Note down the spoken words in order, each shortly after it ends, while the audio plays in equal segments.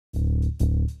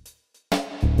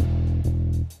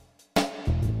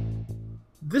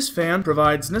This fan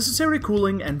provides necessary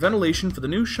cooling and ventilation for the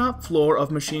new shop floor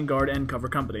of Machine Guard and Cover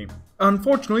Company.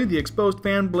 Unfortunately, the exposed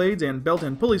fan blades and belt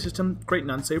and pulley system create an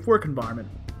unsafe work environment.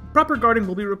 Proper guarding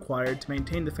will be required to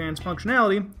maintain the fan's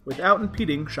functionality without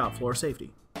impeding shop floor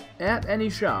safety. At any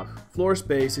shop, floor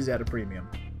space is at a premium.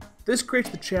 This creates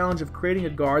the challenge of creating a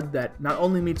guard that not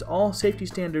only meets all safety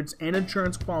standards and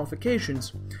insurance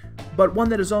qualifications, but one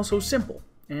that is also simple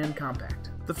and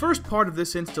compact. The first part of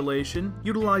this installation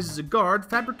utilizes a guard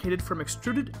fabricated from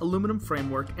extruded aluminum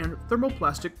framework and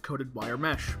thermoplastic coated wire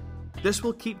mesh. This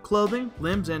will keep clothing,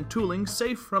 limbs, and tooling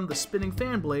safe from the spinning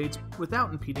fan blades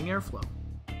without impeding airflow.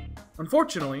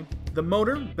 Unfortunately, the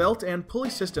motor, belt, and pulley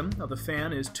system of the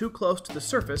fan is too close to the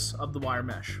surface of the wire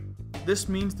mesh. This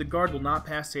means the guard will not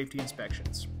pass safety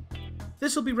inspections.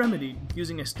 This will be remedied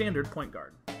using a standard point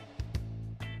guard.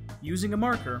 Using a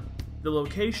marker, the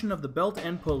location of the belt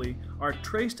and pulley are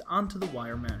traced onto the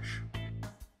wire mesh.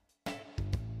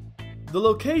 The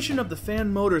location of the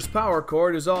fan motor's power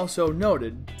cord is also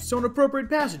noted, so an appropriate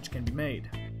passage can be made.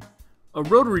 A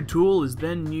rotary tool is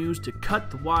then used to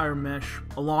cut the wire mesh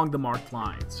along the marked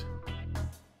lines.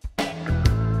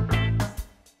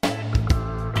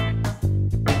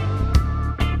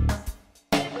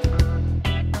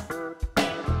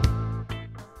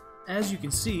 As you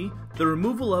can see, the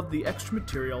removal of the extra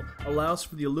material allows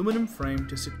for the aluminum frame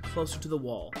to sit closer to the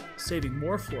wall, saving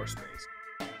more floor space.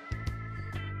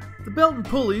 The belt and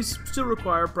pulleys still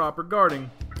require proper guarding,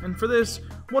 and for this,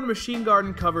 one Machine Guard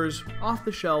and Cover's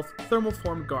off-the-shelf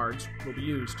thermoform guards will be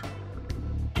used.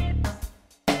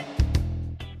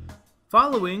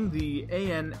 Following the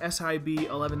ANSI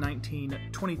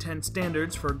B11.19-2010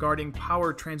 standards for guarding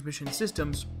power transmission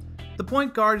systems, the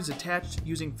point guard is attached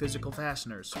using physical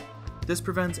fasteners. This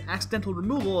prevents accidental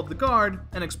removal of the guard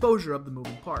and exposure of the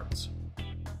moving parts.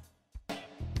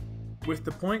 With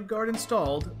the point guard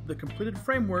installed, the completed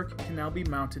framework can now be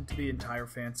mounted to the entire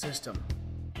fan system.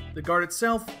 The guard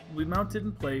itself will be mounted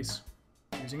in place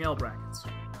using L brackets.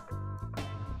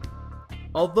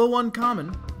 Although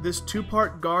uncommon, this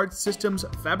two-part guard system's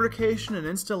fabrication and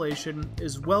installation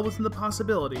is well within the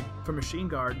possibility for Machine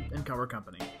Guard and Cover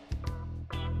Company.